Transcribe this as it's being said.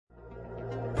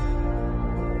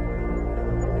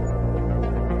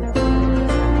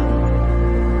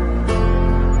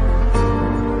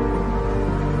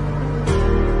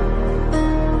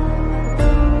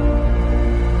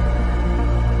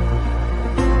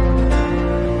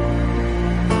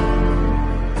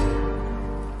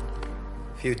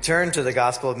If you turn to the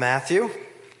Gospel of Matthew,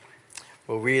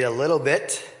 we'll read a little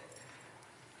bit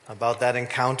about that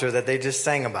encounter that they just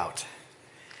sang about.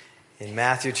 In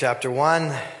Matthew chapter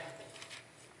 1,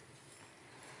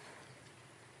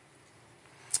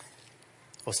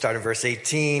 we'll start in verse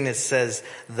 18. It says,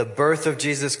 "The birth of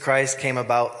Jesus Christ came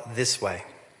about this way.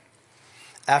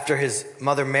 After his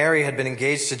mother Mary had been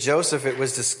engaged to Joseph, it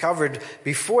was discovered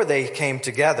before they came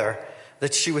together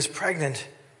that she was pregnant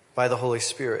by the Holy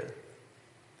Spirit.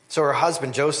 So her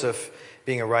husband Joseph,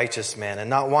 being a righteous man and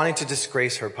not wanting to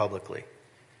disgrace her publicly,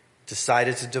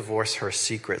 decided to divorce her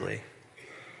secretly.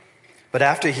 But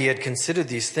after he had considered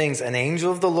these things, an angel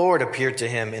of the Lord appeared to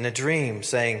him in a dream,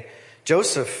 saying,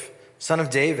 'Joseph, son of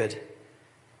David,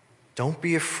 don't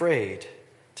be afraid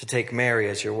to take Mary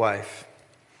as your wife,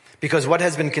 because what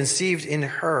has been conceived in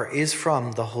her is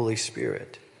from the Holy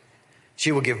Spirit.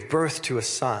 She will give birth to a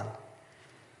son,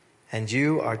 and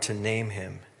you are to name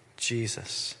him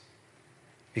Jesus,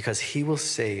 because he will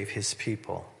save his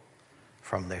people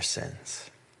from their sins.'"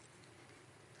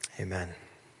 Amen.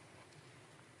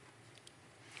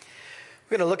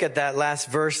 We're going to look at that last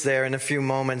verse there in a few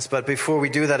moments, but before we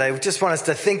do that, I just want us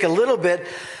to think a little bit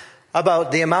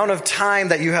about the amount of time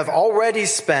that you have already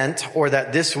spent, or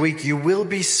that this week you will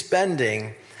be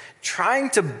spending, trying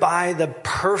to buy the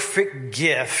perfect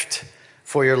gift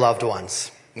for your loved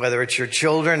ones. Whether it's your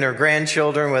children or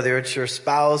grandchildren, whether it's your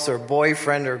spouse or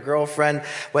boyfriend or girlfriend,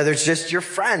 whether it's just your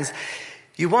friends.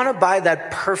 You want to buy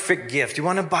that perfect gift. You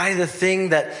want to buy the thing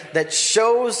that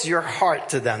shows your heart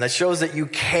to them, that shows that you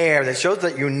care, that shows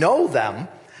that you know them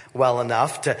well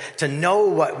enough to know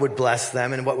what would bless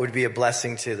them and what would be a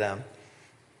blessing to them.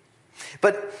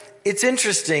 But it's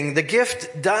interesting, the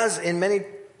gift does in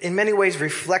many ways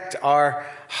reflect our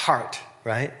heart,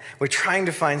 right? We're trying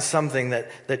to find something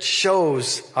that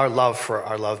shows our love for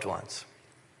our loved ones.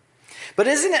 But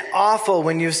isn't it awful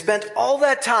when you've spent all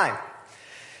that time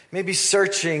maybe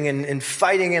searching and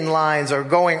fighting in lines or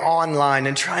going online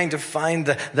and trying to find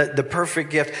the perfect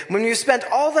gift, when you spent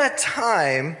all that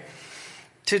time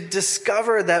to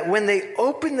discover that when they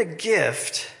open the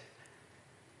gift,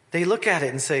 they look at it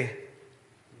and say,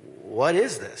 "What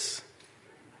is this?"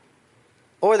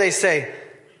 Or they say,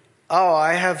 "Oh,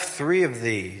 I have 3 of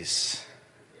these."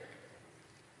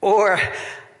 Or,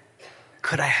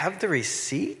 "Could I have the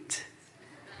receipt?"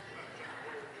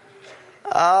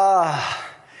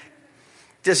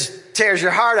 Just tears your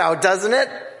heart out, doesn't it?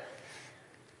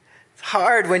 It's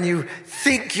hard when you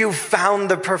think you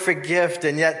found the perfect gift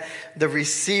and yet the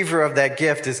receiver of that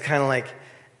gift is kind of like,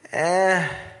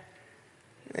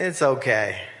 it's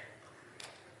okay.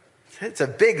 It's a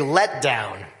big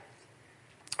letdown.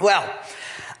 Well,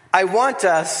 I want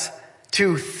us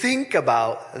to think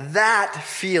about that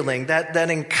feeling, that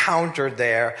encounter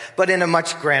there, but in a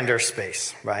much grander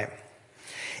space, right?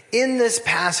 In this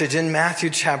passage in Matthew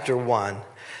chapter 1,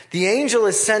 the angel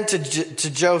is sent to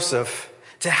Joseph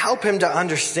to help him to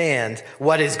understand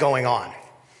what is going on.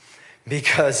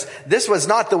 Because this was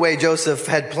not the way Joseph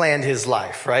had planned his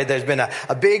life, right? There's been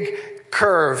a big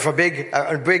curve, a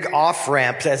big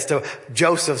off-ramp as to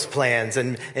Joseph's plans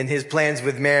and his plans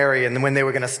with Mary and when they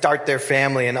were going to start their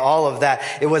family and all of that.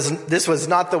 This was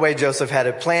not the way Joseph had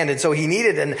it planned. And so he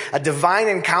needed a divine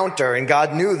encounter, and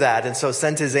God knew that, and so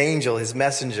sent his angel, his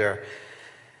messenger.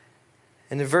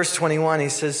 And in verse 21, he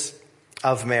says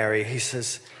of Mary, he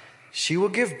says, "She will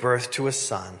give birth to a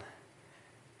son,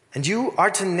 and you are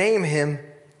to name him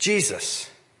Jesus,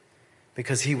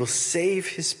 because he will save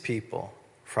his people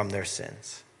from their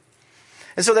sins."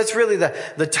 And so that's really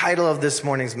the title of this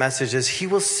morning's message, is He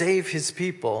will save his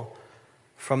people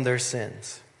from their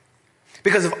sins.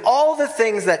 Because of all the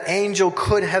things that angel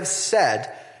could have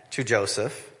said to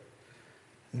Joseph,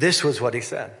 this was what he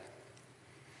said.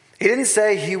 He didn't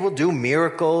say he will do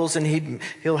miracles and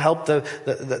he'll help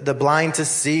the blind to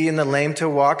see and the lame to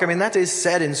walk. I mean, that is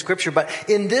said in Scripture. But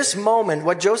in this moment,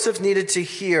 what Joseph needed to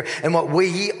hear, and what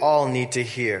we all need to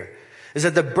hear, is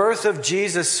that the birth of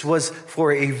Jesus was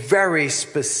for a very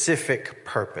specific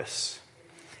purpose.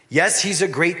 Yes, he's a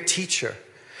great teacher.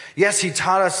 Yes, he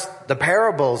taught us the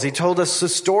parables. He told us the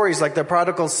stories like the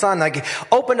prodigal son. Like, he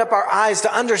opened up our eyes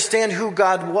to understand who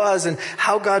God was and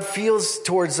how God feels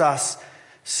towards us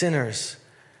sinners,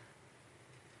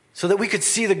 so that we could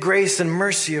see the grace and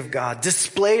mercy of God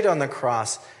displayed on the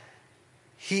cross.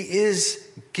 He is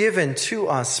given to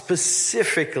us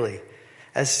specifically,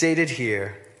 as stated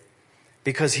here,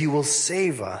 because he will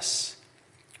save us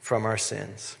from our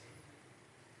sins.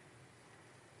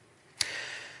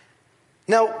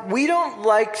 Now, we don't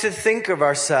like to think of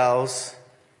ourselves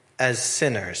as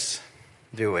sinners,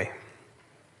 do we?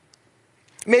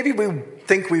 Maybe we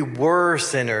think we were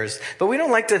sinners, but we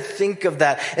don't like to think of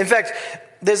that. In fact,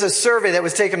 there's a survey that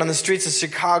was taken on the streets of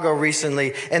Chicago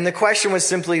recently, and the question was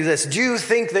simply this: do you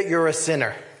think that you're a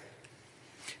sinner?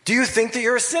 Do you think that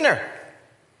you're a sinner?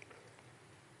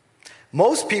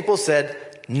 Most people said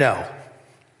no.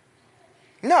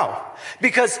 No,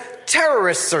 because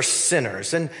terrorists are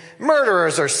sinners, and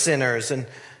murderers are sinners, and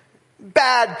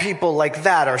bad people like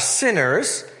that are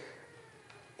sinners.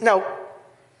 Now,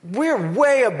 we're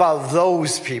way above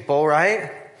those people,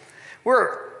 right?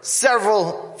 We're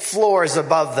several floors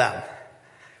above them.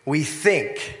 We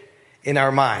think in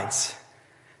our minds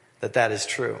that that is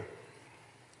true.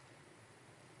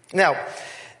 Now,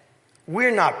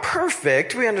 we're not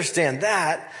perfect, we understand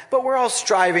that, but we're all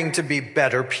striving to be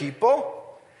better people.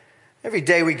 Every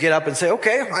day we get up and say,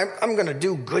 okay, I'm going to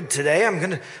do good today. I'm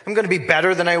going to be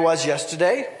better than I was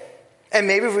yesterday. And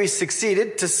maybe we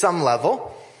succeeded to some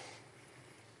level.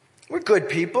 We're good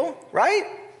people, right?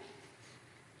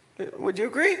 Would you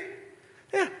agree?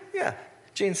 Yeah.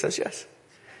 Gene says yes.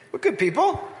 We're good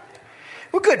people.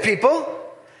 We're good people.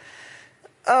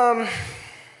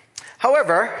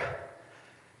 However,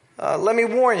 let me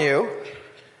warn you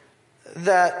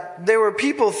that there were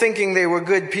people thinking they were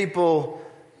good people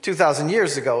 2,000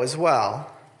 years ago as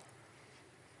well.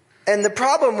 And the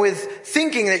problem with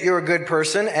thinking that you're a good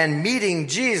person and meeting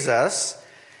Jesus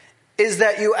is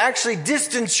that you actually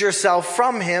distance yourself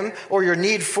from him or your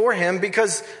need for him,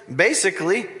 because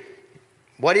basically,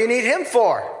 what do you need him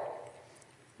for?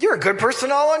 You're a good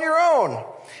person all on your own.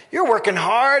 You're working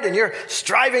hard and you're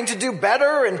striving to do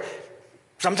better, and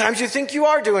sometimes you think you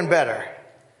are doing better.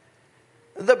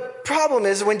 The problem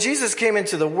is, when Jesus came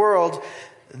into the world,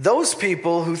 those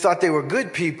people who thought they were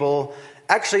good people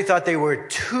actually thought they were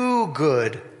too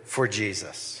good for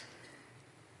Jesus.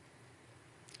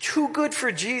 Too good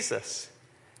for Jesus.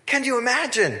 Can you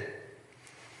imagine?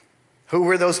 Who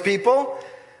were those people?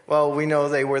 Well, we know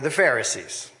they were the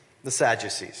Pharisees, the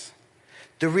Sadducees.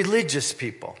 The religious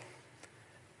people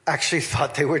actually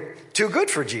thought they were too good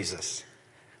for Jesus.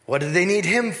 What did they need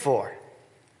him for?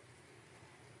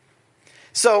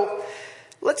 So,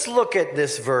 let's look at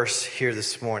this verse here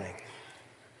this morning.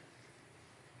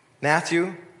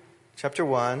 Matthew chapter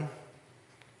 1,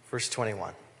 verse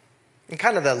 21. And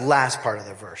kind of the last part of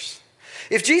the verse.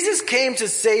 If Jesus came to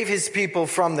save his people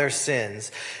from their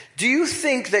sins, do you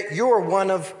think that you're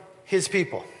one of his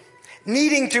people,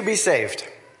 needing to be saved?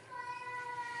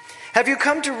 Have you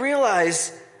come to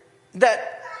realize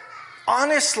that,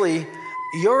 honestly,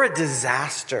 you're a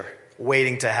disaster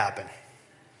waiting to happen?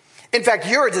 In fact,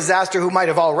 you're a disaster who might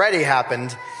have already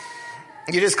happened.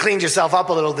 You just cleaned yourself up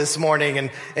a little this morning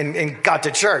and got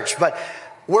to church. But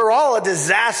we're all a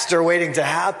disaster waiting to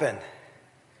happen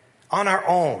on our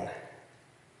own.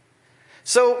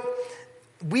 So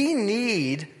we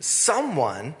need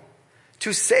someone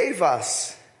to save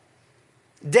us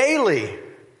daily,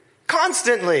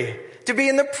 constantly, to be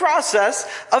in the process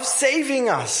of saving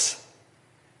us.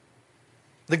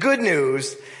 The good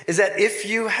news is that if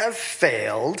you have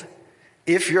failed,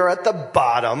 if you're at the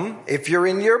bottom, if you're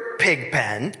in your pig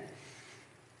pen,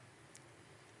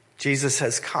 Jesus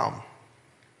has come.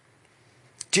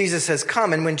 Jesus has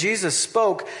come, and when Jesus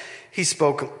spoke, he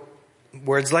spoke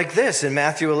words like this. In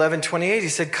Matthew 11:28, he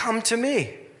said, "Come to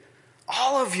me,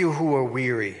 all of you who are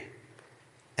weary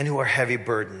and who are heavy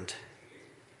burdened,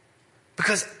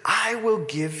 because I will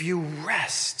give you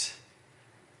rest."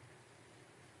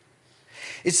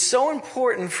 It's so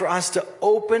important for us to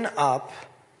open up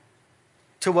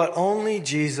to what only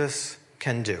Jesus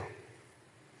can do.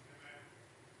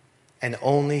 And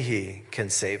only he can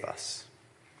save us.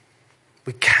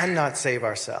 We cannot save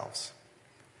ourselves.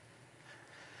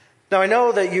 Now, I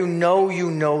know that you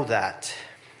know that.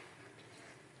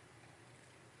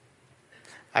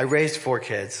 I raised 4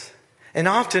 kids. And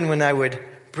often when I would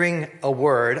bring a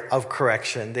word of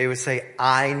correction, they would say,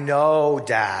 "I know,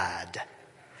 Dad."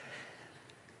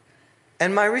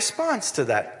 And my response to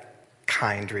that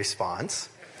kind response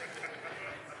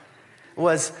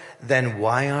was, "Then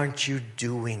why aren't you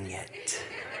doing it?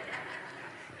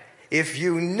 If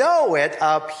you know it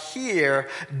up here,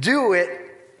 do it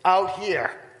out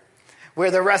here,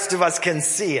 where the rest of us can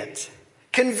see it.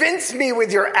 Convince me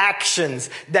with your actions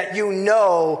that you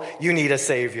know you need a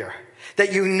Savior,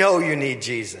 that you know you need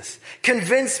Jesus.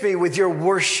 Convince me with your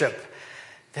worship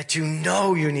that you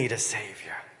know you need a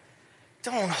Savior.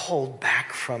 Don't hold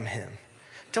back from him.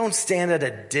 Don't stand at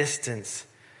a distance.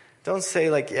 Don't say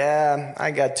like, yeah,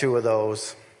 I got 2 of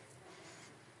those.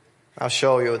 I'll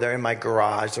show you. They're in my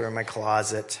garage. They're in my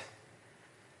closet."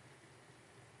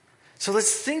 So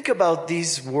let's think about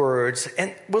these words,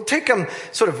 and we'll take them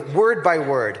sort of word by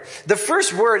word. The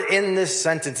first word in this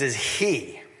sentence is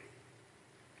he.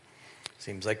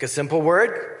 Seems like a simple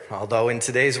word, although in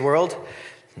today's world,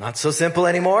 not so simple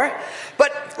anymore.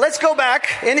 But let's go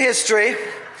back in history.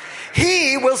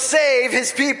 He will save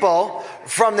his people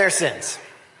from their sins.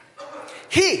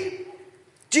 He,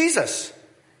 Jesus,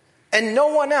 and no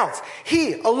one else.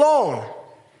 He alone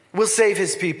will save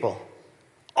his people.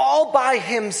 All by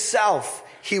himself,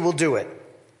 he will do it.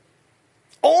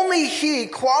 Only he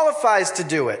qualifies to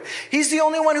do it. He's the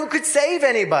only one who could save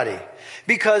anybody.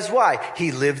 Because why?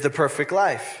 He lived the perfect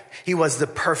life. He was the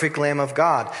perfect Lamb of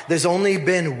God. There's only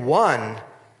been one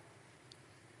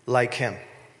like him.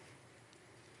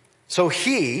 So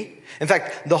he, in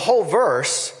fact, the whole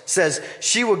verse says,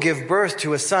 she will give birth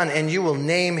to a son and you will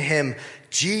name him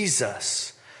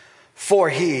Jesus, for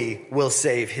he will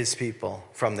save his people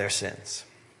from their sins.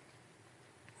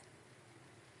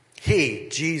 He,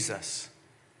 Jesus,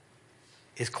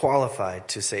 is qualified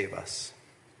to save us.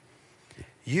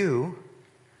 You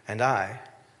and I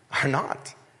are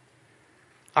not.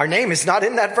 Our name is not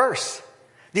in that verse.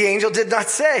 The angel did not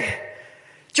say,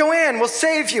 Joanne will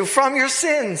save you from your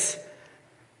sins.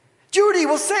 Judy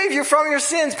will save you from your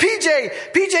sins. PJ,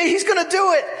 he's going to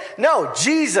do it. No,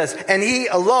 Jesus and he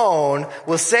alone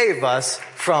will save us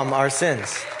from our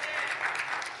sins.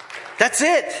 That's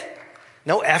it.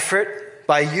 No effort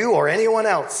by you or anyone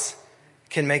else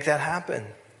can make that happen.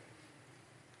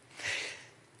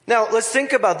 Now, let's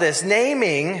think about this.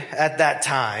 Naming at that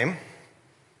time,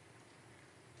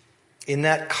 in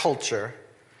that culture,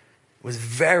 was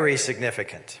very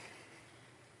significant.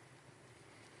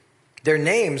 Their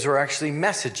names were actually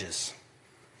messages.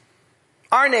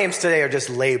 Our names today are just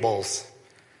labels.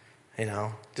 You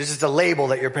know, this is the label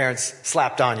that your parents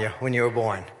slapped on you when you were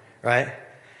born, right?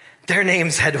 Their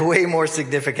names had way more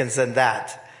significance than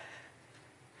that.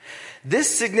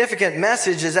 This significant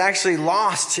message is actually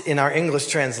lost in our English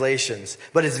translations,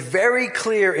 but it's very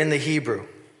clear in the Hebrew.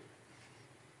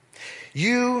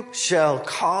 You shall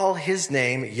call his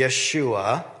name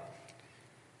Yeshua.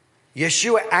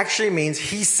 Yeshua actually means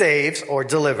he saves or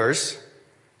delivers,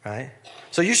 right?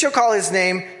 So you shall call his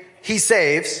name he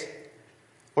saves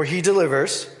or he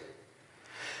delivers.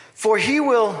 For he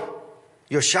will,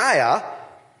 Yoshaya,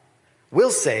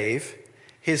 will save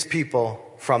his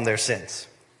people from their sins.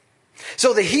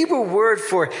 So the Hebrew word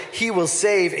for he will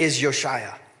save is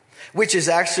Yoshaya, which is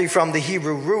actually from the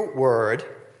Hebrew root word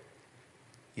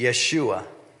Yeshua.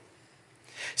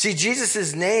 See,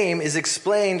 Jesus' name is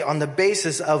explained on the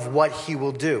basis of what he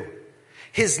will do.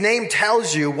 His name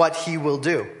tells you what he will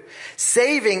do.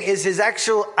 Saving is his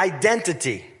actual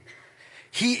identity.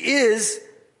 He is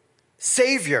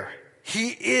Savior. He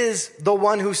is the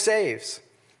one who saves.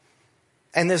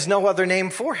 And there's no other name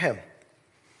for him.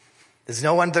 There's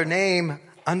no other name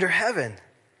under heaven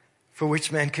for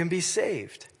which men can be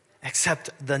saved except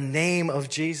the name of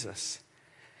Jesus.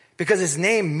 Because his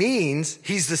name means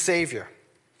he's the Savior.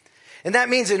 And that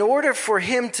means in order for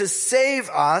him to save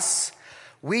us,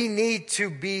 we need to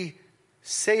be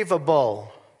savable.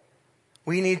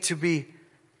 We need to be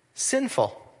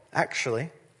sinful,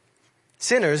 actually.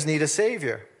 Sinners need a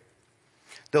Savior.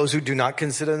 Those who do not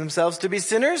consider themselves to be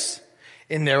sinners,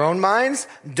 in their own minds,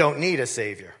 don't need a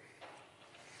Savior.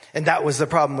 And that was the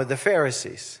problem with the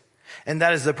Pharisees. And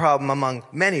that is the problem among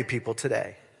many people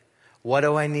today. What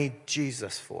do I need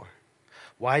Jesus for?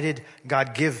 Why did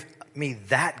God give me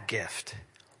that gift?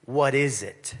 What is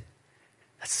it?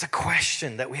 That's the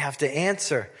question that we have to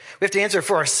answer. We have to answer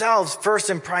for ourselves first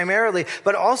and primarily,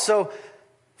 but also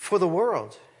for the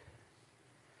world.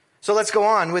 So let's go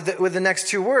on with the next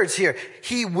two words here.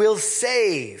 He will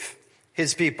save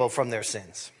his people from their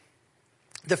sins.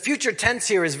 The future tense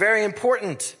here is very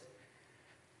important.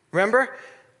 Remember,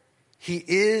 he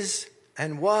is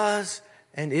and was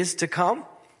and is to come.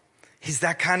 He's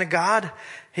that kind of God.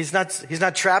 He's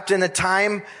not trapped in a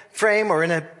time frame or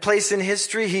in a place in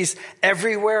history. He's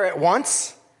everywhere at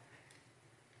once.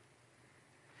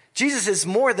 Jesus is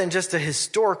more than just a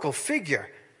historical figure.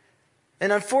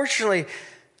 And unfortunately,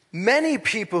 many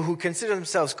people who consider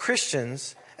themselves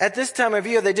Christians, at this time of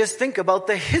year, they just think about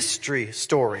the history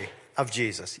story of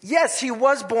Jesus. Yes, he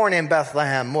was born in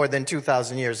Bethlehem more than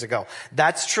 2,000 years ago.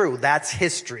 That's true. That's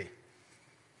history.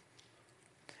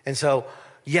 And so,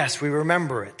 yes, we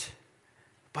remember it.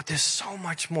 But there's so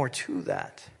much more to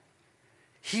that.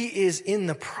 He is in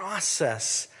the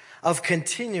process of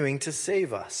continuing to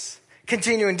save us,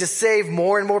 continuing to save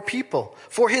more and more people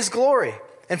for his glory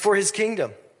and for his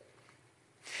kingdom.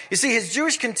 You see, his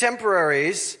Jewish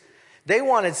contemporaries, they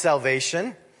wanted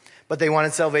salvation, but they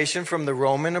wanted salvation from the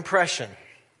Roman oppression.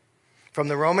 from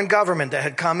the Roman government that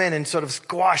had come in and sort of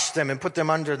squashed them and put them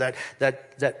under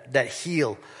that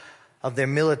heel of their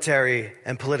military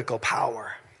and political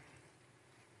power.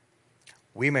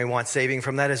 We may want saving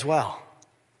from that as well.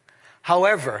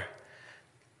 However,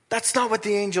 that's not what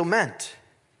the angel meant.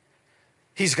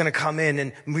 He's going to come in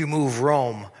and remove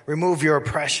Rome, remove your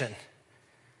oppression,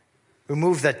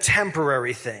 remove the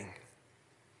temporary thing.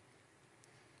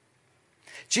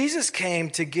 Jesus came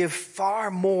to give far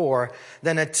more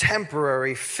than a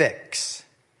temporary fix.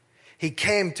 He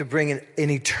came to bring an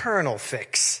eternal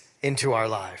fix into our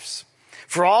lives.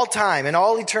 For all time and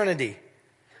all eternity.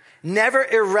 Never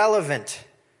irrelevant.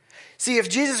 See, if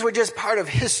Jesus were just part of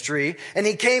history and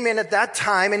he came in at that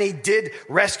time and he did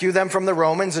rescue them from the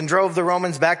Romans and drove the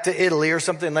Romans back to Italy or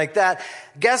something like that,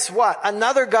 guess what?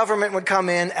 Another government would come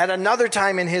in at another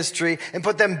time in history and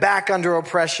put them back under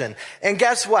oppression. And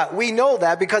guess what? We know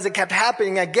that because it kept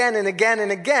happening again and again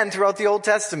and again throughout the Old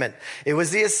Testament. It was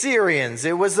the Assyrians.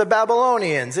 It was the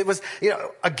Babylonians. It was,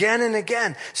 again and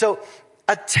again. So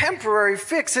a temporary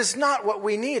fix is not what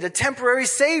we need. A temporary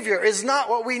savior is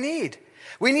not what we need.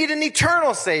 We need an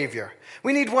eternal Savior.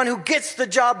 We need one who gets the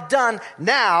job done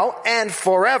now and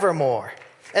forevermore.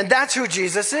 And that's who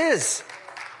Jesus is.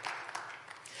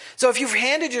 So if you've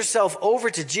handed yourself over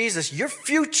to Jesus, your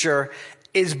future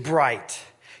is bright.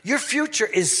 Your future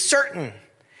is certain.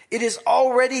 It is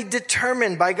already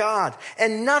determined by God,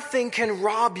 and nothing can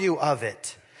rob you of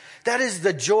it. That is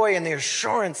the joy and the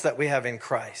assurance that we have in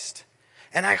Christ.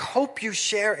 And I hope you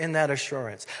share in that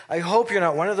assurance. I hope you're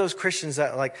not one of those Christians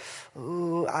that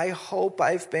ooh, I hope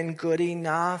I've been good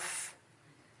enough.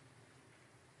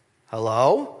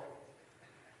 Hello?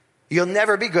 You'll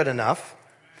never be good enough.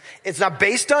 It's not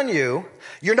based on you.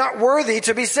 You're not worthy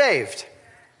to be saved.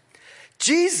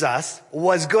 Jesus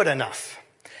was good enough.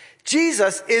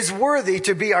 Jesus is worthy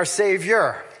to be our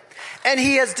Savior. And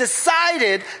he has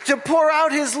decided to pour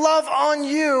out his love on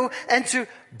you and to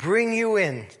bring you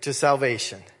in to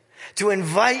salvation, to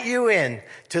invite you in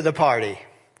to the party.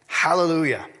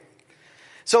 Hallelujah.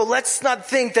 So let's not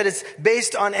think that it's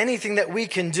based on anything that we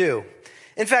can do.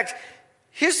 In fact,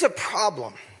 here's the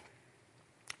problem.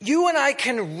 You and I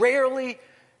can rarely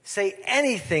say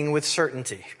anything with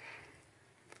certainty.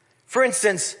 For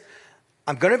instance,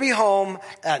 I'm going to be home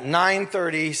at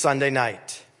 9:30 Sunday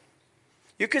night.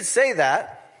 You could say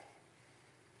that.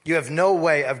 You have no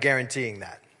way of guaranteeing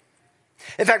that.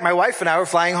 In fact, my wife and I were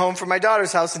flying home from my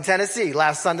daughter's house in Tennessee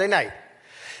last Sunday night.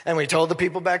 And we told the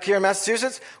people back here in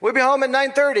Massachusetts, we'll be home at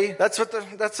 9:30.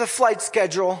 That's the flight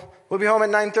schedule. We'll be home at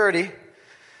 9:30.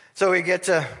 So we get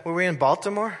to, were we in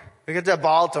Baltimore? We get to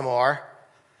Baltimore.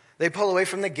 They pull away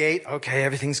from the gate. Okay,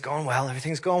 everything's going well.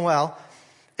 Everything's going well.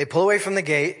 They pull away from the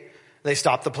gate. They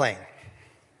stop the plane.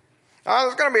 Oh,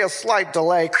 there's going to be a slight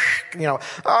delay.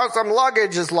 Some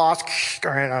luggage is lost.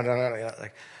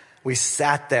 We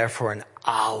sat there for an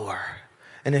hour,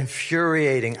 an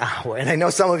infuriating hour. And I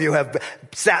know some of you have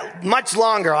sat much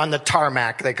longer on the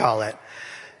tarmac, they call it.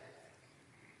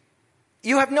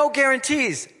 You have no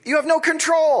guarantees. You have no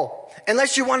control.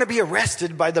 Unless you want to be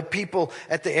arrested by the people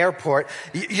at the airport,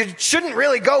 you shouldn't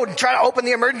really go and try to open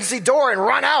the emergency door and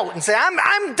run out and say,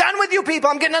 I'm done with you people.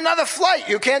 I'm getting another flight.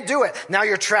 You can't do it. Now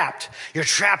you're trapped. You're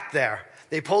trapped there.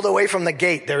 They pulled away from the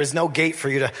gate. There is no gate for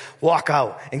you to walk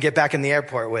out and get back in the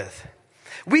airport with.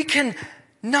 We can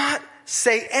not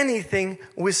say anything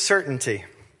with certainty.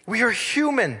 We are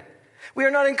human. We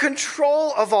are not in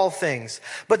control of all things.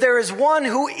 But there is one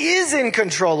who is in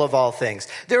control of all things.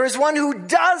 There is one who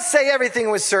does say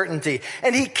everything with certainty.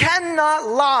 And he cannot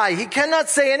lie. He cannot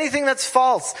say anything that's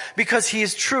false because he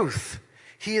is truth.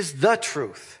 He is the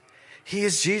truth. He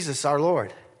is Jesus, our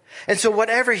Lord. And so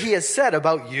whatever he has said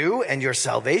about you and your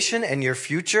salvation and your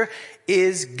future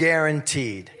is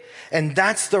guaranteed. And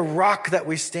that's the rock that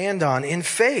we stand on in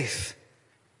faith.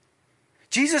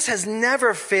 Jesus has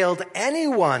never failed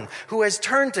anyone who has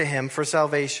turned to him for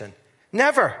salvation.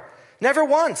 Never. Never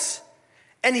once.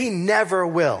 And he never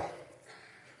will.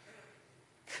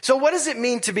 So what does it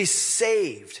mean to be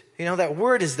saved? That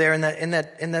word is there in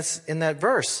that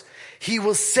verse. He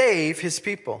will save his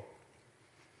people.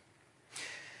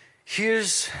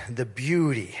 Here's the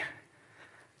beauty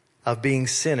of being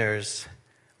sinners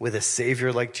with a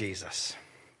Savior like Jesus.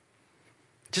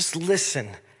 Just listen.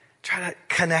 Try to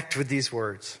connect with these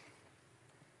words.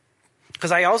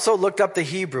 Because I also looked up the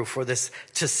Hebrew for this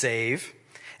to save.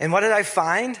 And what did I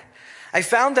find? I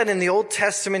found that in the Old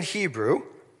Testament Hebrew,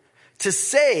 to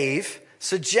save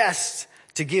suggests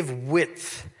to give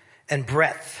width and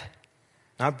breadth.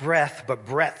 Not breadth, but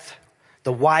breadth.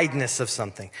 The wideness of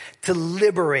something. To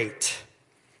liberate.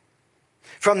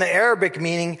 From the Arabic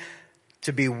meaning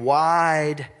to be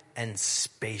wide and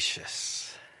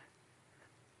spacious.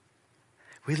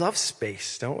 We love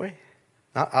space, don't we?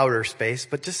 Not outer space,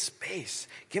 but just space.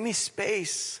 Give me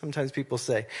space, sometimes people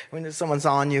say. When someone's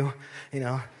on you,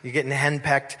 you're getting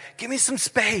henpecked. Give me some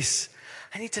space.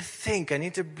 I need to think. I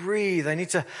need to breathe. I need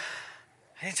to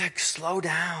slow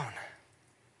down.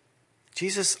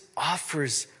 Jesus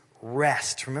offers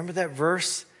rest. Remember that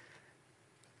verse?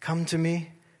 Come to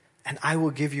me and I will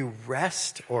give you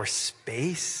rest or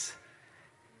space.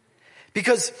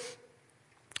 Because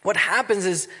what happens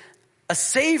is a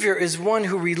Savior is one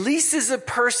who releases a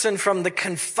person from the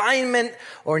confinement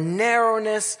or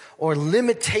narrowness or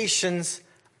limitations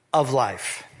of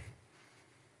life.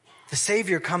 The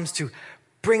Savior comes to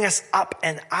bring us up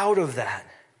and out of that.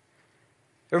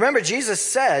 Remember, Jesus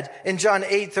said in John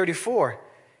 8:34,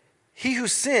 he who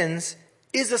sins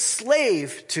is a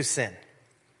slave to sin.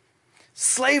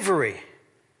 Slavery,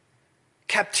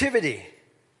 captivity.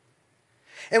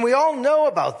 And we all know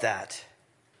about that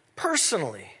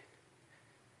personally.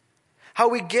 How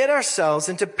we get ourselves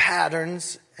into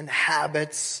patterns and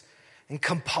habits and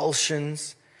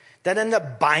compulsions that end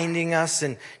up binding us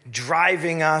and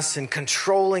driving us and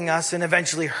controlling us and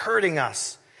eventually hurting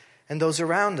us and those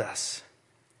around us.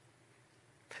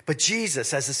 But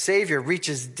Jesus, as a Savior,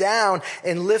 reaches down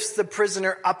and lifts the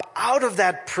prisoner up out of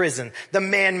that prison, the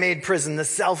man-made prison, the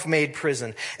self-made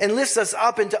prison, and lifts us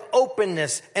up into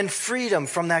openness and freedom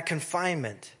from that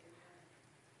confinement.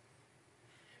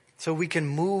 So we can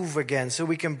move again, so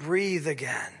we can breathe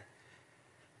again.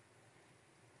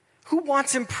 Who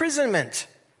wants imprisonment?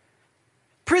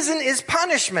 Prison is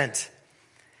punishment.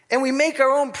 And we make our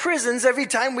own prisons every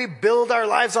time we build our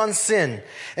lives on sin.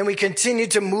 And we continue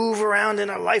to move around in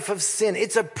a life of sin.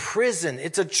 It's a prison.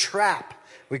 It's a trap,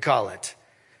 we call it.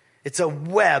 It's a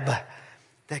web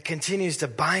that continues to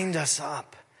bind us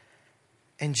up.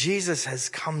 And Jesus has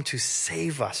come to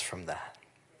save us from that.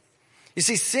 You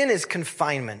see, sin is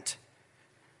confinement.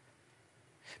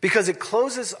 Because it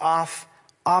closes off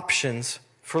options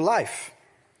for life.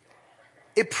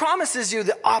 It promises you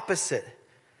the opposite.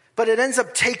 But it ends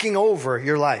up taking over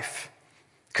your life,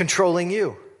 controlling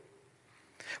you.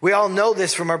 We all know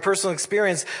this from our personal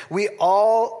experience. We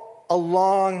all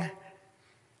long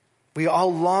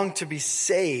to be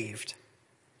saved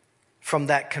from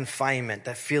that confinement,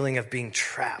 that feeling of being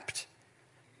trapped.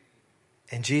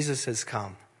 And Jesus has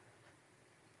come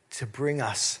to bring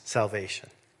us salvation,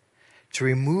 to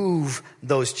remove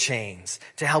those chains,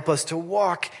 to help us to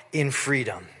walk in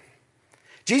freedom.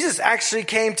 Jesus actually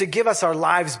came to give us our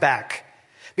lives back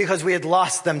because we had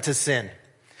lost them to sin.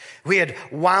 We had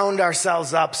wound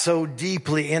ourselves up so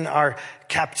deeply in our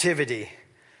captivity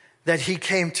that he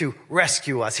came to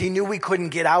rescue us. He knew we couldn't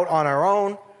get out on our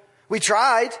own. We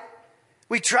tried.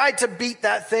 We tried to beat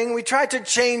that thing. We tried to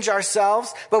change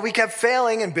ourselves, but we kept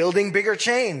failing and building bigger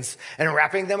chains and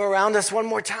wrapping them around us one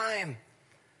more time.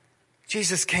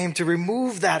 Jesus came to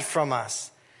remove that from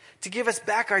us, to give us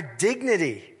back our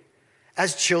dignity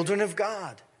as children of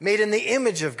God, made in the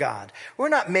image of God. We're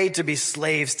not made to be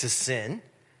slaves to sin.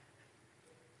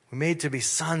 We're made to be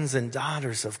sons and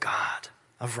daughters of God,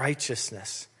 of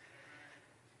righteousness.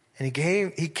 And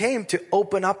he came to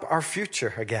open up our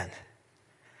future again.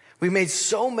 We made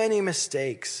so many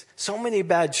mistakes, so many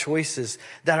bad choices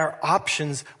that our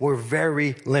options were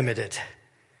very limited.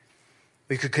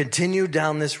 We could continue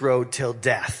down this road till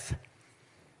death.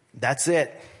 That's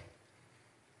it.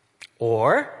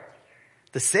 Or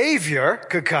the Savior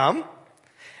could come,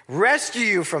 rescue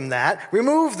you from that,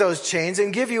 remove those chains,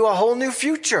 and give you a whole new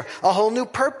future, a whole new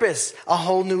purpose, a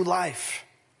whole new life.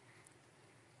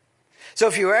 So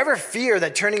if you ever fear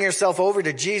that turning yourself over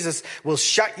to Jesus will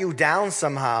shut you down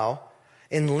somehow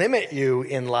and limit you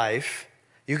in life,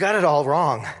 you got it all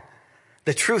wrong.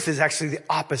 The truth is actually the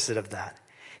opposite of that.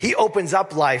 He opens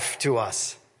up life to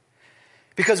us.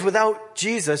 Because without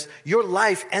Jesus, your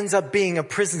life ends up being a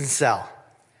prison cell.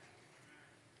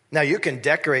 Now, you can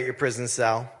decorate your prison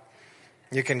cell.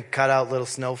 You can cut out little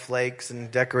snowflakes and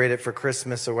decorate it for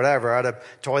Christmas or whatever out of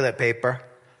toilet paper,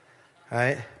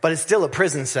 right? But it's still a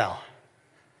prison cell.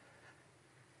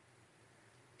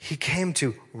 He came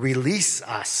to release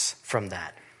us from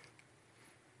that.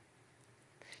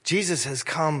 Jesus has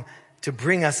come to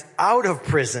bring us out of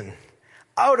prison,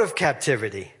 out of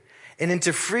captivity, and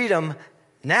into freedom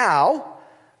now,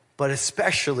 but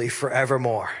especially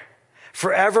forevermore.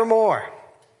 Forevermore.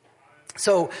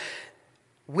 So,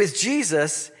 with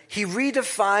Jesus, he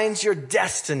redefines your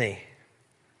destiny.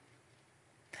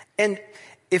 And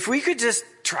if we could just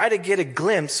try to get a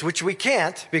glimpse, which we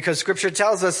can't, because Scripture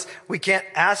tells us we can't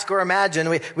ask or imagine.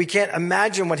 We can't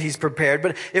imagine what he's prepared.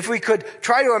 But if we could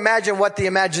try to imagine what the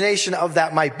imagination of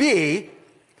that might be,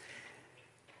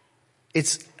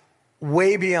 It's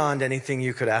way beyond anything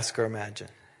you could ask or imagine.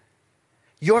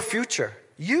 Your future,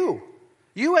 you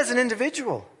as an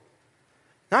individual,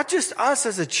 not just us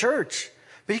as a church,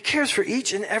 but he cares for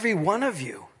each and every one of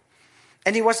you.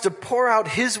 And he wants to pour out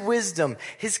his wisdom,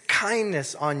 his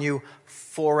kindness on you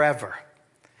forever,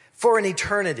 for an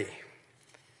eternity.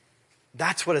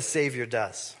 That's what a Savior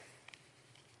does.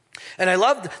 And I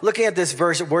loved looking at this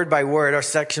verse word by word or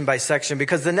section by section,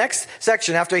 because the next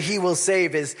section after he will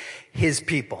save is his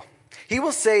people. He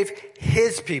will save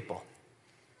his people.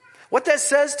 What that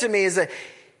says to me is that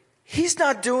he's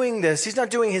not doing this. He's not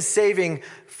doing his saving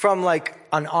from like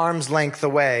an arm's length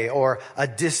away or a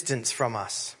distance from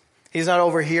us. He's not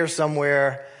over here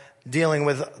somewhere dealing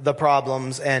with the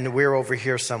problems and we're over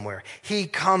here somewhere. He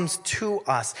comes to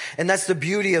us. And that's the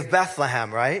beauty of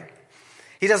Bethlehem, right?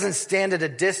 He doesn't stand at a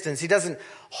distance. He doesn't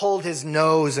hold his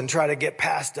nose and try to get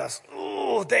past us.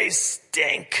 Ooh, they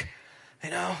stink.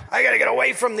 I got to get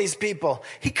away from these people.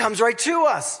 He comes right to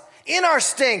us in our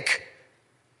stink.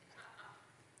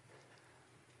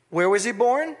 Where was he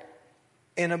born?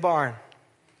 In a barn.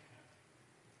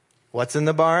 What's in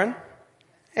the barn?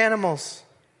 Animals.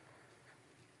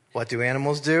 What do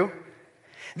animals do?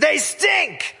 They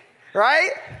stink,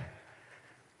 right?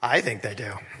 I think they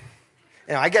do.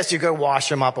 I guess you could wash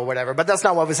them up or whatever, but that's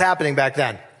not what was happening back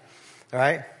then,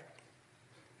 right?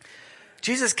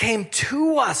 Jesus came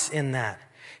to us in that.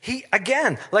 He,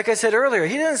 again, like I said earlier,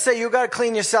 he didn't say you got to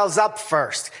clean yourselves up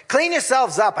first. Clean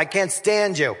yourselves up. I can't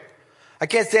stand you. I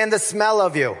can't stand the smell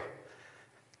of you.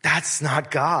 That's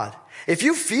not God. If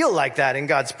you feel like that in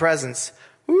God's presence,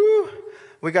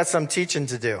 we got some teaching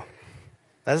to do.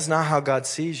 That is not how God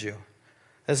sees you.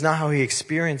 That is not how he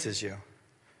experiences you.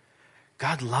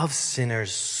 God loves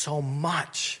sinners so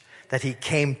much that he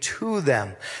came to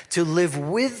them to live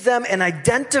with them and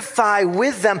identify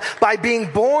with them by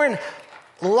being born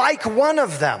like one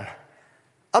of them.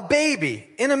 A baby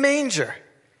in a manger,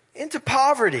 into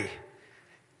poverty,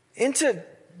 into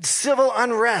civil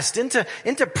unrest, into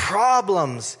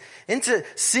problems, into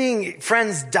seeing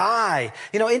friends die,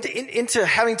 into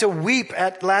having to weep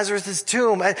at Lazarus'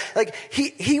 tomb. Like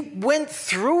he went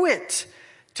through it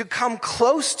to come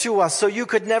close to us so you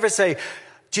could never say,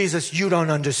 Jesus, you don't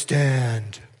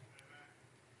understand.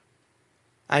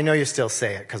 I know you still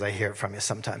say it because I hear it from you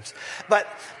sometimes. But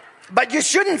you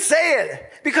shouldn't say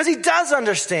it because he does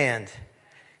understand.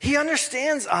 He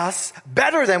understands us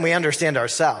better than we understand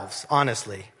ourselves,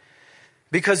 honestly.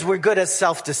 Because we're good at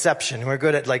self-deception. We're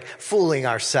good at fooling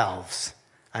ourselves.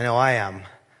 I know I am.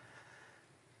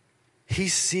 He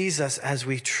sees us as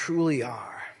we truly are.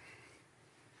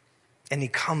 And he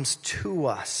comes to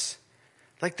us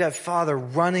like that father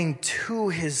running to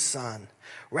his son,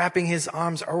 wrapping his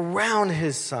arms around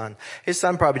his son. His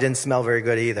son probably didn't smell very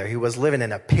good either. He was living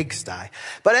in a pigsty.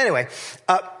 But anyway,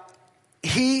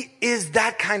 he is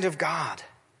that kind of God.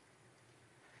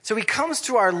 So he comes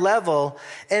to our level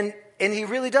and he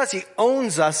really does. He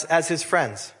owns us as his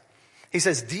friends. He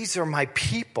says, these are my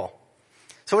people.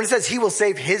 So when he says he will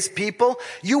save his people,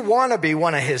 you want to be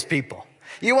one of his people.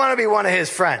 You want to be one of his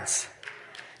friends.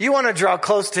 You want to draw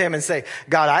close to him and say,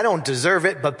 God, I don't deserve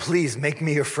it, but please make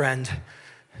me your friend.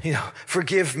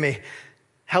 Forgive me.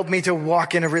 Help me to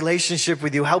walk in a relationship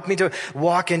with you. Help me to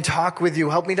walk and talk with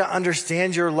you. Help me to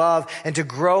understand your love and to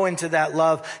grow into that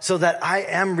love so that I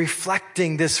am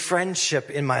reflecting this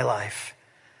friendship in my life.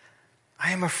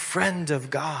 I am a friend of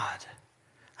God.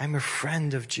 I'm a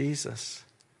friend of Jesus.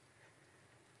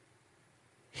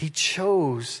 He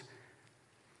chose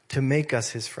to make us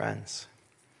his friends.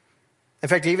 In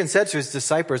fact, he even said to his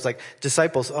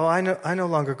disciples, I no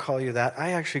longer call you that.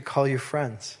 I actually call you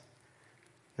friends.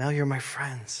 Now you're my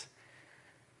friends.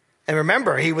 And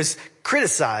remember, he was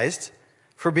criticized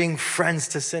for being friends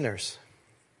to sinners.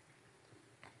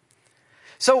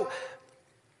 So,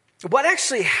 what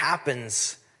actually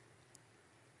happens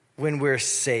when we're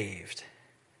saved?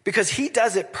 Because he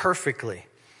does it perfectly.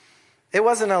 It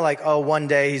wasn't one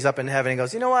day he's up in heaven and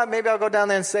goes, you know what, maybe I'll go down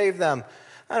there and save them.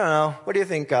 I don't know. What do you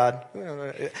think, God?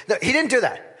 No, he didn't do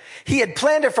that. He had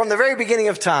planned it from the very beginning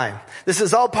of time. This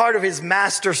is all part of his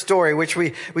master story, which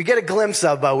we get a glimpse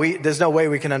of, but there's no way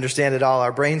we can understand it all.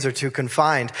 Our brains are too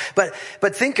confined. But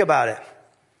think about it.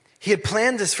 He had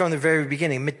planned this from the very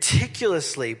beginning,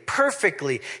 meticulously,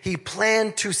 perfectly. He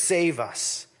planned to save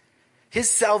us. His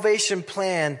salvation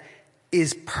plan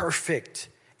is perfect.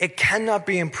 It cannot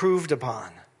be improved upon.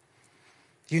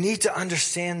 You need to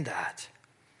understand that.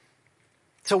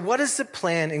 So what does the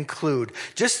plan include?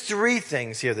 Just 3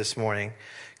 things here this morning,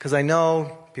 because I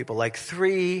know people like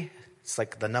 3. It's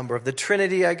like the number of the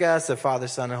Trinity, I guess, the Father,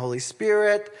 Son, and Holy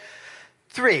Spirit.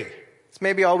 3. It's It's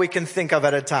maybe all we can think of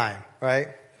at a time, right?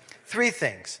 3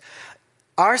 things.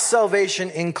 Our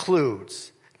salvation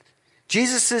includes,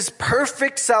 Jesus'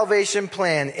 perfect salvation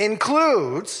plan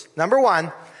includes, number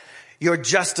 1, your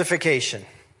justification.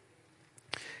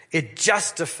 It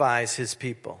justifies his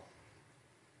people.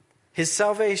 His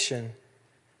salvation,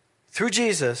 through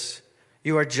Jesus,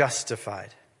 you are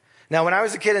justified. Now, when I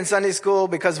was a kid in Sunday school,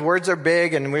 because words are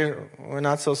big and we're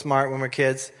not so smart when we're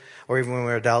kids, or even when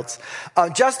we're adults,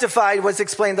 justified was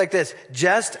explained like this: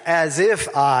 just as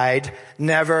if I'd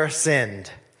never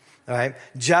sinned. All right?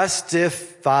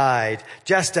 Justified,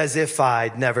 just as if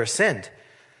I'd never sinned.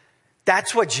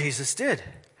 That's what Jesus did.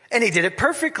 And he did it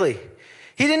perfectly.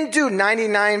 He didn't do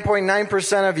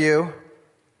 99.9% of you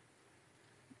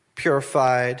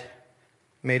purified,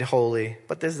 made holy.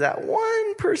 But there's that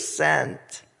 1%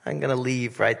 I'm going to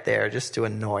leave right there just to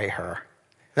annoy her.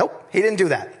 Nope, he didn't do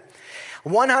that.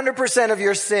 100% of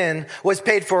your sin was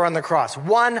paid for on the cross.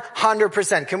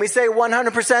 100%. Can we say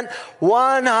 100%?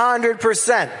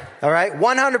 100%. All right?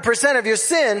 100% of your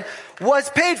sin was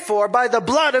paid for by the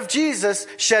blood of Jesus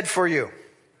shed for you.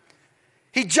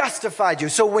 He justified you.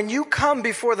 So when you come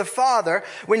before the Father,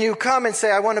 when you come and say,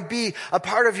 I want to be a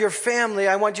part of your family,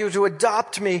 I want you to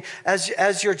adopt me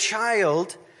as your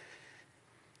child,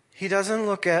 he doesn't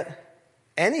look at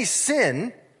any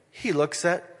sin. He looks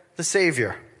at the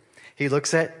Savior. He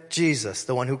looks at Jesus,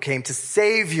 the one who came to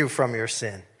save you from your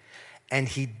sin. And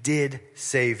he did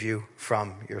save you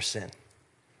from your sin.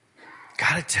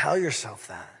 Got to tell yourself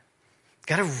that.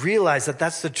 Got to realize that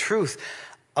that's the truth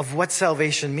of what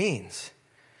salvation means.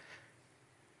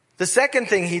 The second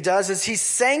thing he does is he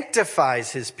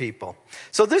sanctifies his people.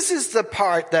 So this is the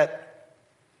part that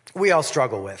we all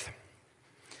struggle with.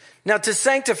 Now, to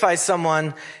sanctify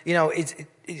someone, it's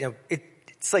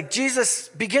like Jesus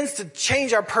begins to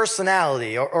change our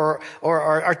personality or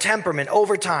our temperament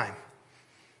over time.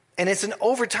 And it's an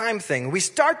over time thing. We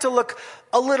start to look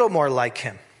a little more like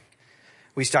him.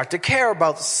 We start to care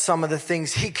about some of the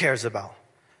things he cares about.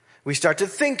 We start to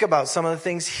think about some of the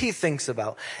things he thinks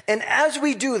about. And as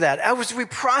we do that, as we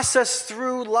process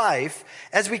through life,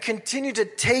 as we continue to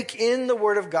take in the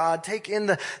Word of God, take in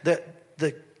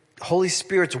the Holy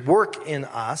Spirit's work in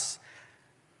us,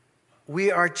 we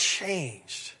are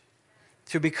changed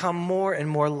to become more and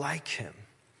more like him.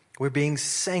 We're being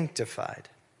sanctified.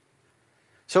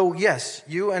 So yes,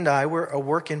 you and I, we're a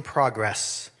work in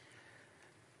progress.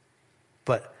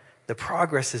 But the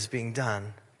progress is being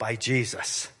done by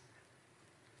Jesus.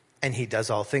 And he does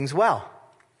all things well.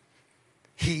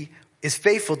 He is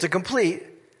faithful to complete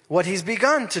what he's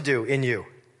begun to do in you.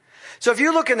 So if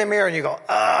you look in the mirror and you go,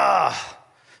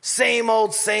 same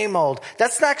old, same old.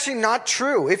 That's actually not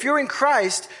true. If you're in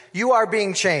Christ, you are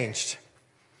being changed.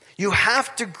 You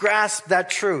have to grasp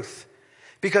that truth.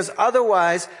 Because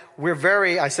otherwise,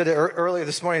 I said it earlier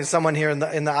this morning to someone here in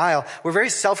the aisle, we're very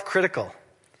self-critical.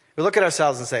 We look at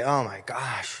ourselves and say, oh my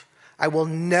gosh, I will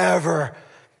never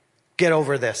get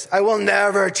over this. I will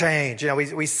never change.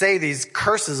 We say these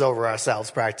curses over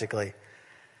ourselves practically.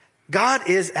 God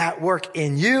is at work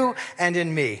in you and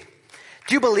in me.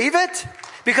 Do you believe it?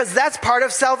 Because that's part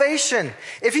of salvation.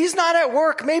 If he's not at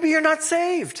work, maybe you're not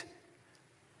saved.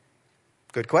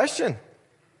 Good question,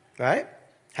 right?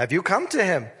 Have you come to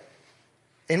him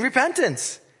in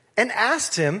repentance and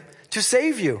asked him to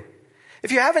save you?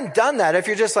 If you haven't done that, if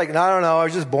you're just like, no, I don't know, I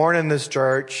was just born in this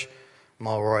church,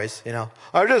 Mulroy's, I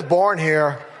was just born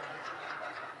here.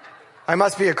 I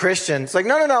must be a Christian. It's like,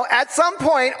 no. At some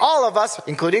point, all of us,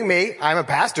 including me, I'm a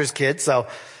pastor's kid, so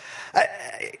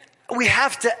we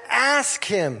have to ask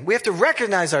him. We have to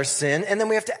recognize our sin, and then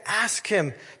we have to ask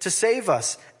him to save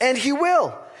us. And he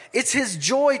will. It's his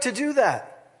joy to do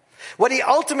that. What he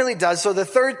ultimately does, so the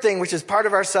third thing, which is part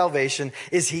of our salvation,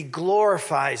 is he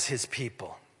glorifies his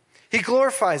people. He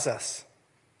glorifies us.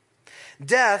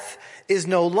 Death is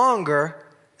no longer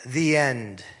the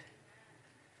end.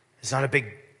 It's not a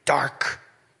big dark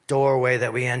doorway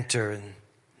that we enter in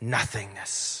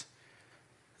nothingness.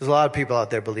 There's a lot of people out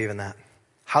there believing that.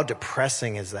 How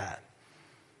depressing is that?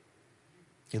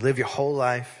 You live your whole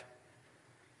life,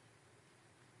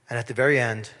 and at the very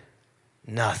end,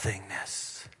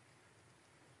 nothingness.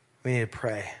 We need to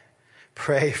pray.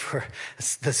 Pray for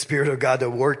the Spirit of God to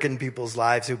work in people's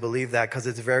lives who believe that, because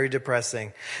it's very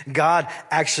depressing. God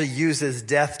actually uses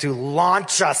death to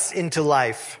launch us into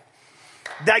life.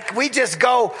 Like we just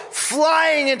go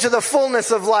flying into the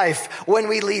fullness of life when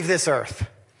we leave this earth.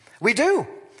 We do.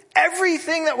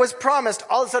 Everything that was promised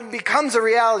all of a sudden becomes a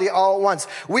reality all at once.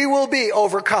 We will be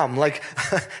overcome, like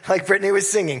Brittany was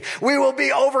singing. We will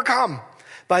be overcome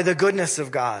by the goodness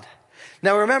of God.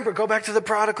 Now remember, go back to the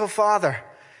prodigal father.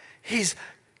 He's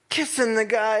kissing the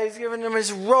guy. He's giving him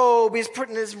his robe. He's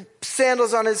putting his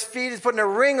sandals on his feet. He's putting a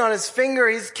ring on his finger.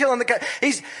 He's killing the guy.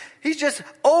 He's just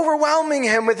overwhelming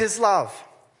him with his love.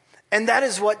 And that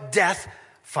is what death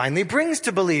finally brings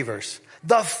to believers.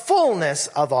 The fullness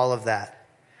of all of that.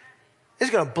 It's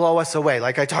going to blow us away,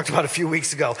 like I talked about a few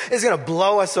weeks ago. It's going to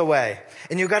blow us away.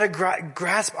 And you've got to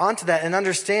grasp onto that and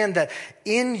understand that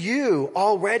in you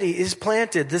already is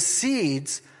planted the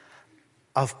seeds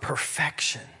of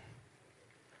perfection,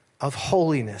 of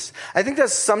holiness. I think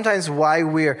that's sometimes why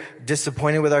we're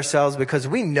disappointed with ourselves, because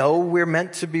we know we're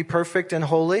meant to be perfect and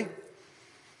holy.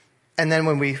 And then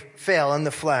when we fail in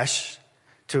the flesh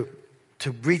to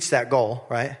reach that goal,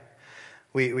 right?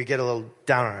 We get a little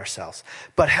down on ourselves.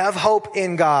 But have hope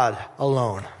in God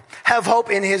alone. Have hope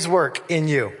in His work in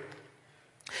you.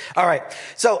 All right.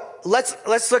 So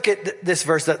let's look at this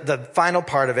verse, the final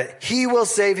part of it. He will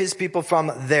save His people from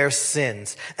their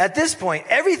sins. At this point,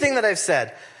 everything that I've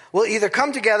said will either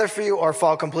come together for you or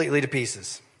fall completely to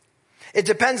pieces. It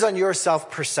depends on your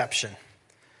self-perception.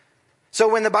 So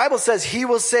when the Bible says He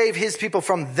will save His people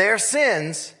from their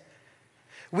sins,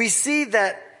 we see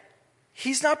that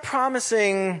He's not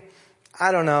promising,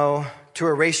 I don't know, to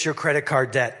erase your credit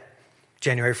card debt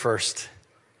January 1st.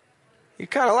 You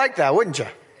kind of like that, wouldn't you?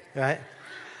 Right?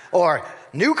 Or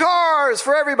new cars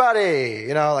for everybody.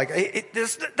 You know, like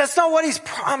that's not what He's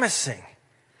promising.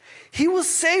 He will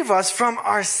save us from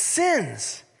our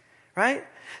sins, right?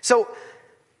 So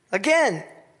again,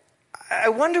 I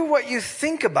wonder what you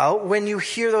think about when you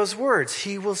hear those words.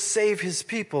 He will save His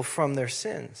people from their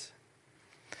sins.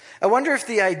 I wonder if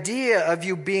the idea of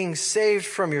you being saved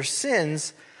from your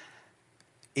sins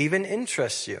even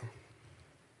interests you.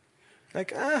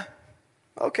 Like,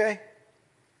 okay.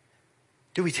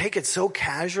 Do we take it so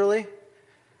casually?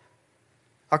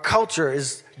 Our culture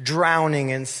is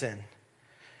drowning in sin.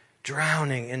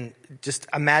 Drowning in just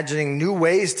imagining new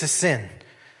ways to sin.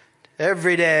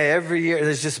 Every day, every year,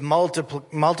 there's just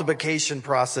multiplication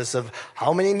process of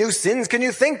how many new sins can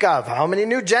you think of? How many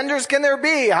new genders can there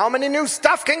be? How many new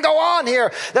stuff can go on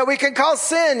here that we can call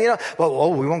sin? You know,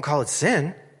 well, we won't call it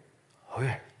sin. Oh,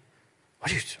 yeah.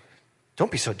 Don't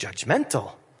be so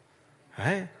judgmental,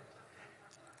 right?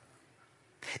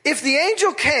 If the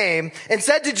angel came and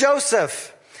said to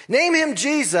Joseph, name him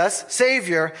Jesus,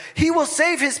 Savior, He will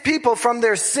save His people from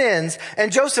their sins.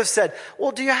 And Joseph said,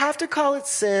 well, do you have to call it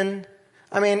sin?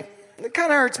 I mean, it kind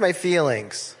of hurts my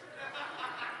feelings.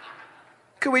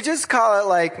 Could we just call it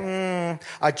like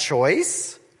a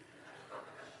choice?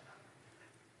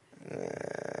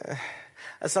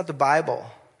 That's not the Bible.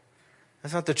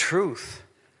 That's not the truth.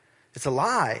 It's a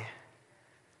lie.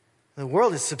 The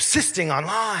world is subsisting on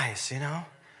lies, you know.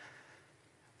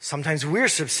 Sometimes we're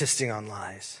subsisting on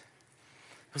lies.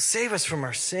 He'll save us from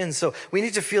our sins. So we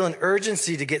need to feel an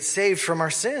urgency to get saved from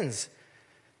our sins.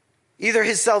 Either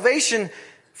His salvation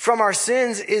from our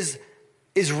sins is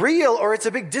real, or it's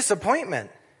a big disappointment.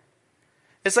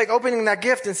 It's like opening that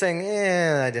gift and saying,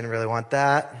 I didn't really want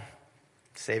that.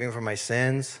 Saving from my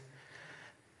sins.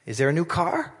 Is there a new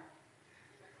car?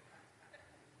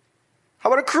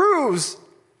 How about a cruise?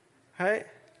 Right?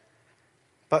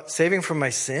 But saving from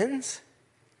my sins?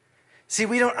 See,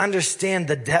 we don't understand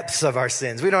the depths of our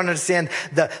sins. We don't understand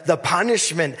the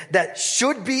punishment that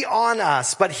should be on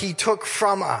us, but He took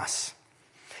from us.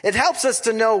 It helps us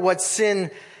to know what sin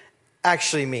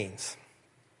actually means.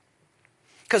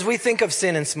 Because we think of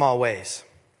sin in small ways.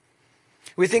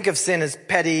 We think of sin as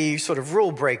petty sort of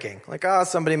rule breaking. Like,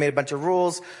 somebody made a bunch of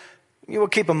rules. You will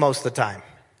keep them most of the time.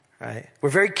 Right? We're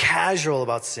very casual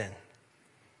about sin.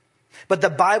 But the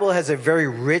Bible has a very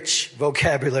rich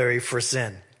vocabulary for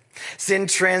sin. Sin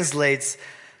translates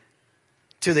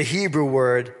to the Hebrew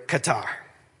word katar.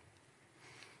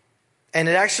 And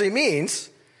it actually means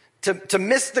to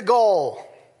miss the goal,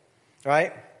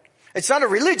 right? It's not a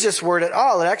religious word at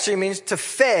all. It actually means to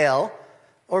fail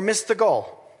or miss the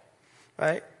goal,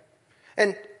 right?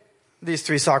 And these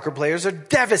three soccer players are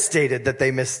devastated that they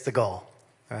missed the goal,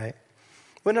 right?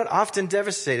 We're not often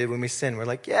devastated when we sin. We're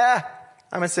like, yeah,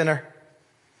 I'm a sinner,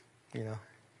 you know.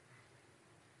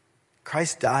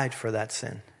 Christ died for that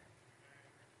sin.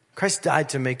 Christ died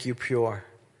to make you pure.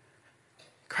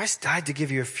 Christ died to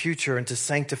give you a future and to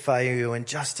sanctify you and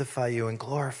justify you and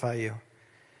glorify you.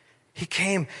 He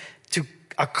came to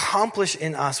accomplish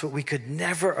in us what we could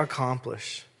never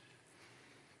accomplish.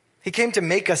 He came to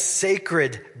make us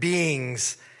sacred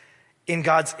beings in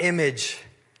God's image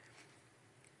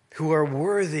who are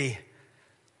worthy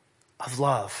of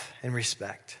love and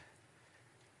respect.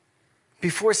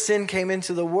 Before sin came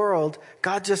into the world,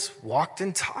 God just walked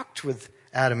and talked with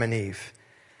Adam and Eve.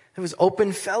 It was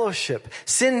open fellowship.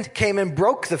 Sin came and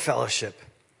broke the fellowship.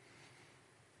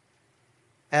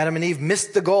 Adam and Eve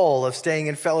missed the goal of staying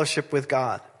in fellowship with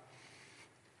God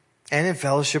and in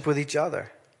fellowship with each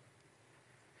other.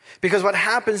 Because what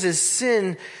happens is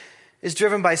sin is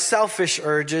driven by selfish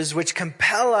urges which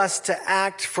compel us to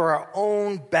act for our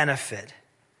own benefit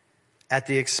at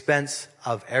the expense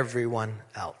of everyone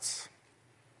else.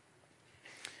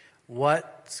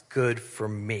 What's good for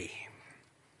me?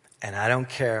 And I don't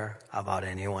care about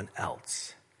anyone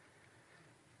else.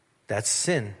 That's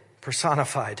sin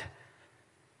personified.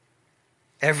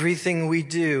 Everything we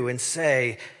do and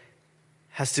say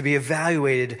has to be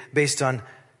evaluated based on,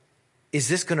 is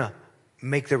this going to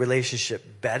make the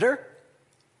relationship better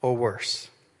or worse?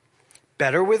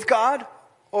 Better with God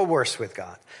or worse with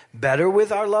God? Better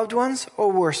with our loved ones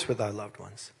or worse with our loved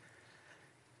ones?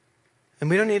 And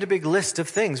we don't need a big list of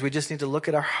things. We just need to look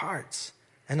at our hearts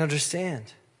and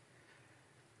understand.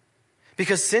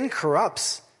 Because sin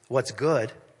corrupts what's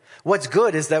good. What's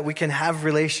good is that we can have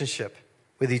relationship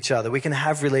with each other. We can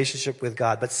have relationship with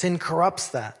God. But sin corrupts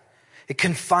that. It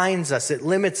confines us. It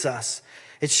limits us.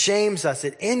 It shames us.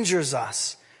 It injures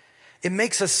us. It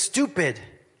makes us stupid.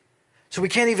 So we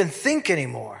can't even think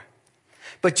anymore.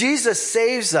 But Jesus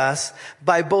saves us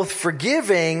by both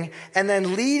forgiving and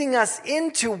then leading us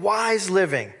into wise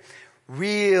living,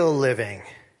 real living,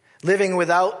 living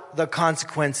without the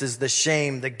consequences, the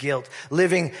shame, the guilt,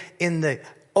 living in the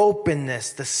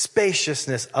openness, the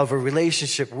spaciousness of a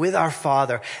relationship with our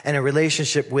Father and a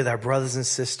relationship with our brothers and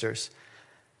sisters.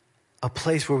 A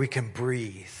place where we can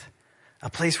breathe, a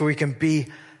place where we can be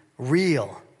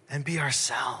real and be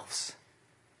ourselves.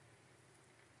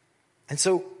 And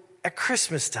so at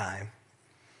Christmas time,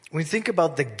 when we think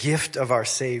about the gift of our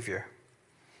Savior,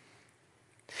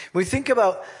 when we think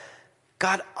about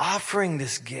God offering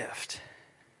this gift,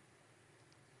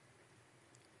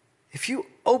 if you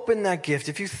open that gift,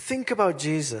 if you think about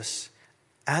Jesus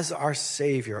as our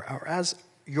Savior, or as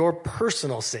your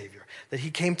personal Savior, that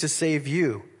He came to save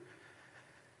you,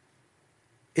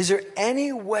 is there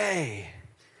any way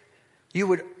you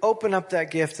would open up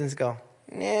that gift and go,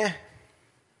 nah?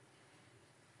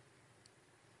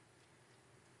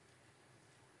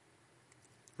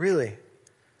 Really,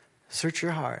 search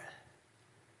your heart.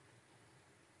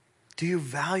 Do you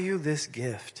value this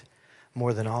gift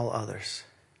more than all others?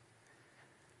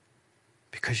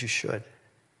 Because you should.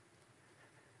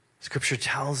 Scripture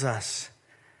tells us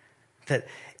that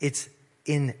it's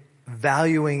in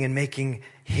valuing and making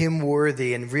Him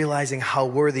worthy and realizing how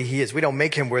worthy He is. We don't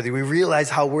make Him worthy. We realize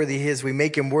how worthy He is. We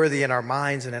make Him worthy in our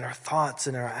minds and in our thoughts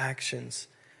and our actions.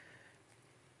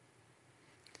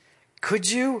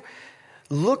 Could you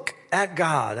look at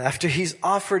God after He's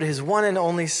offered His one and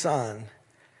only Son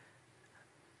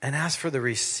and ask for the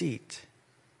receipt?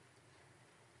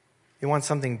 You want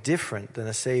something different than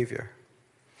a Savior.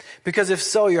 Because if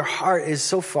so, your heart is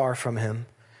so far from Him.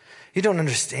 You don't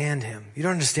understand Him. You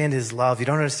don't understand His love. You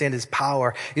don't understand His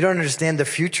power. You don't understand the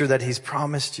future that He's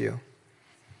promised you.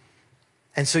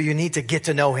 And so you need to get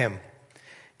to know Him.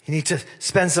 You need to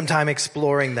spend some time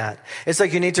exploring that. It's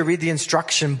like you need to read the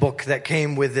instruction book that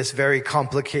came with this very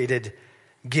complicated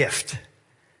gift.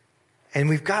 And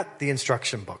we've got the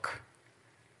instruction book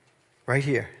right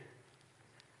here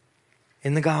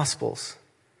in the Gospels.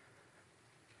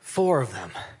 4 of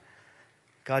them.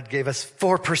 God gave us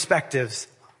 4 perspectives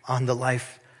on the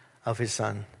life of His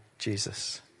Son,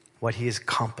 Jesus, what He has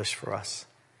accomplished for us.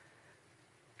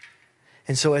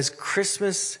 And so as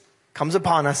Christmas comes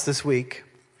upon us this week,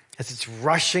 as it's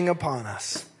rushing upon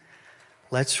us,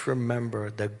 let's remember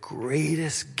the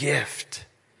greatest gift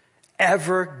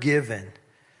ever given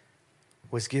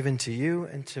was given to you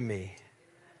and to me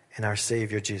in our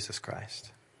Savior, Jesus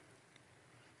Christ.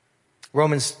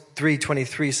 Romans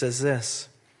 3:23 says this,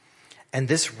 and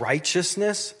this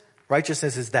righteousness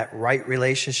is that right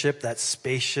relationship, that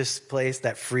spacious place,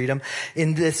 that freedom.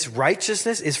 In this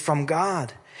righteousness is from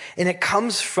God. And it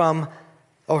comes from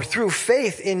or through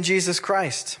faith in Jesus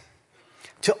Christ.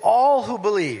 To all who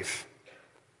believe.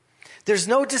 There's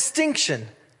no distinction.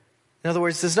 In other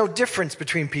words, there's no difference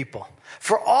between people.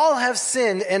 For all have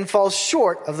sinned and fall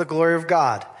short of the glory of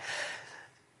God.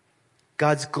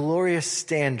 God's glorious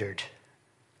standard.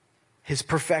 His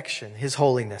perfection, His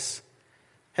holiness.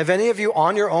 Have any of you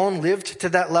on your own lived to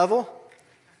that level?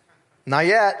 Not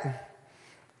yet.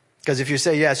 Because if you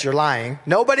say yes, you're lying.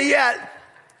 Nobody yet.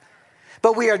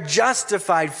 But we are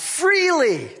justified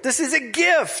freely. This is a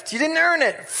gift. You didn't earn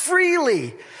it.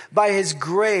 Freely by His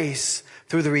grace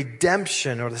through the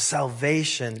redemption or the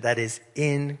salvation that is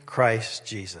in Christ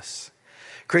Jesus.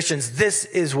 Christians, this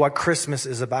is what Christmas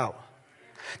is about.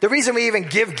 The reason we even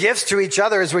give gifts to each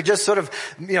other is we're just sort of,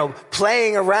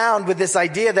 playing around with this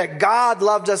idea that God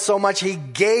loved us so much, he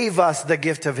gave us the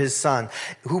gift of his Son,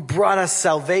 who brought us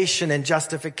salvation and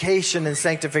justification and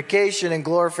sanctification and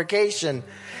glorification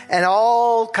and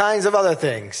all kinds of other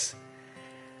things.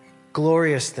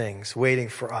 Glorious things waiting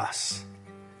for us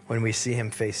when we see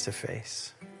him face to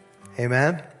face.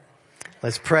 Amen?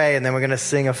 Let's pray, and then we're going to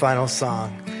sing a final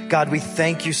song. God, we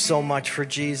thank you so much for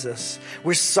Jesus.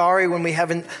 We're sorry when we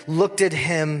haven't looked at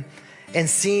him and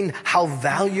seen how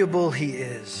valuable he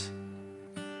is.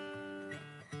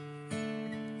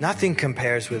 Nothing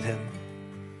compares with him.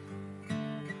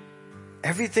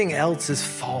 Everything else is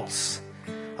false.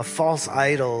 A false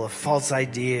idol, a false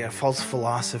idea, a false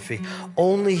philosophy.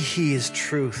 Only he is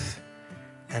truth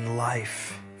and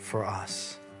life for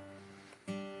us.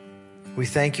 We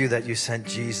thank you that you sent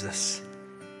Jesus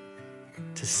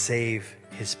to save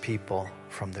his people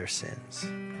from their sins.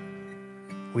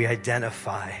 We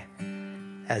identify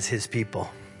as his people.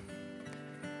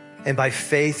 And by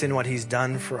faith in what he's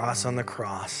done for us on the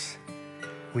cross,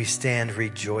 we stand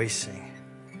rejoicing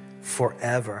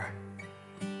forever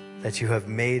that you have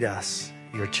made us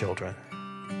your children.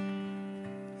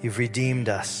 You've redeemed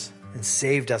us and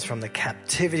saved us from the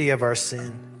captivity of our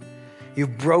sin.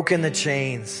 You've broken the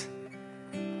chains.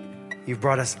 You've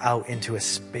brought us out into a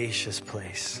spacious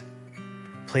place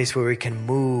where we can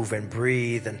move and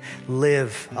breathe and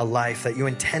live a life that you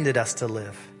intended us to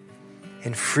live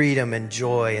in freedom and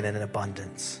joy and in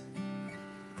abundance.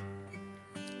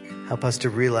 Help us to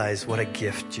realize what a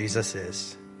gift Jesus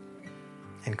is.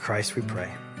 In Christ we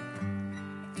pray.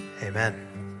 Amen.